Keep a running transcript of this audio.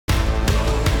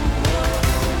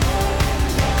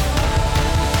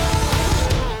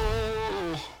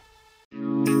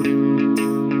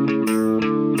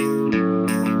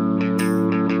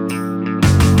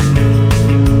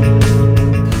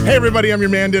everybody, I'm your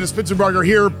man, Dennis Pitzenbarger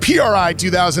here, PRI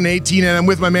 2018, and I'm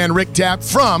with my man, Rick Tapp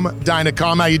from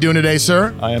Dynocom. How you doing today,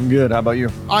 sir? I am good. How about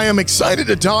you? I am excited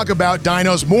to talk about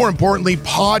dynos, more importantly,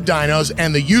 pod dynos,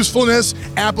 and the usefulness,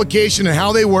 application, and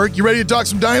how they work. You ready to talk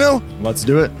some dyno? Let's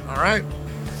do it. All right.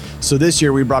 So this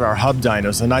year we brought our hub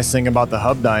dynos. The nice thing about the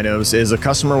hub dynos is a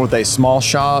customer with a small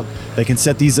shop, they can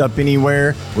set these up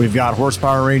anywhere. We've got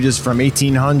horsepower ranges from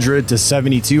 1800 to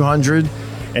 7200.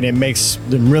 And it makes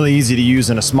them really easy to use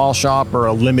in a small shop or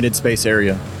a limited space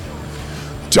area.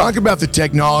 Talk about the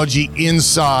technology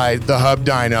inside the hub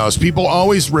dynos. People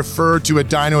always refer to a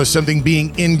dyno as something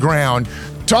being in ground.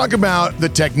 Talk about the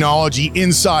technology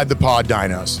inside the pod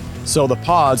dynos. So the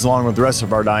pods, along with the rest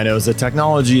of our dynos, the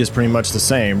technology is pretty much the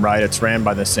same, right? It's ran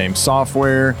by the same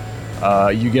software.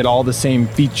 You get all the same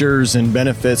features and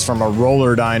benefits from a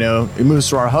roller dyno. It moves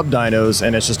to our hub dynos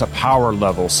and it's just a power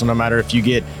level. So no matter if you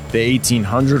get the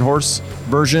 1800 horse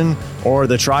version or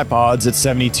the tripods at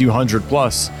 7200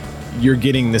 plus, you're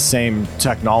getting the same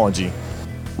technology.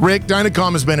 Rick,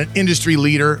 Dynocom has been an industry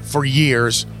leader for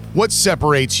years. What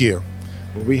separates you?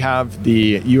 We have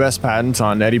the US patent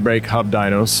on eddy brake hub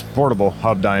dynos, portable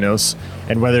hub dynos,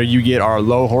 and whether you get our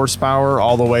low horsepower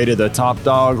all the way to the top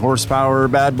dog horsepower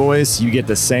bad boys, you get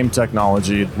the same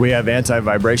technology. We have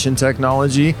anti-vibration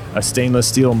technology, a stainless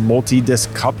steel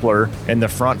multi-disc coupler in the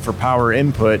front for power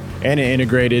input, and an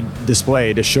integrated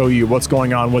display to show you what's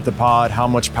going on with the pod, how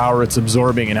much power it's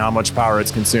absorbing, and how much power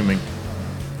it's consuming.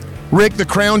 Rick, the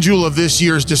crown jewel of this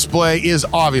year's display is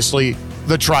obviously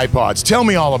the tripods. Tell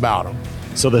me all about them.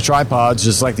 So the tripods,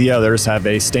 just like the others, have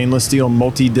a stainless steel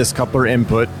multi-disc coupler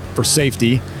input for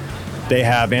safety. They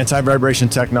have anti-vibration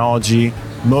technology,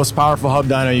 most powerful hub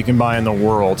dyno you can buy in the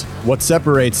world. What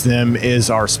separates them is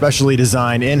our specially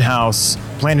designed in-house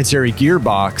planetary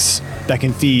gearbox that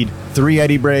can feed 3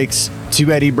 eddy brakes,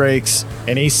 2 eddy brakes,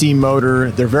 an AC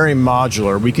motor. They're very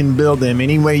modular. We can build them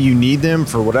any way you need them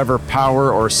for whatever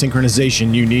power or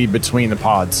synchronization you need between the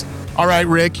pods. All right,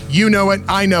 Rick, you know it,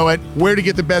 I know it. Where to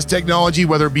get the best technology,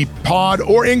 whether it be pod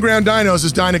or in-ground dynos,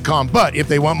 is Dynocom. But if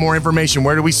they want more information,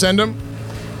 where do we send them?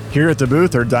 Here at the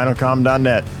booth or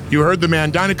dynocom.net. You heard the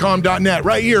man, dynocom.net,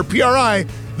 right here, PRI.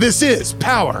 This is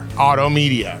Power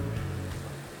Automedia.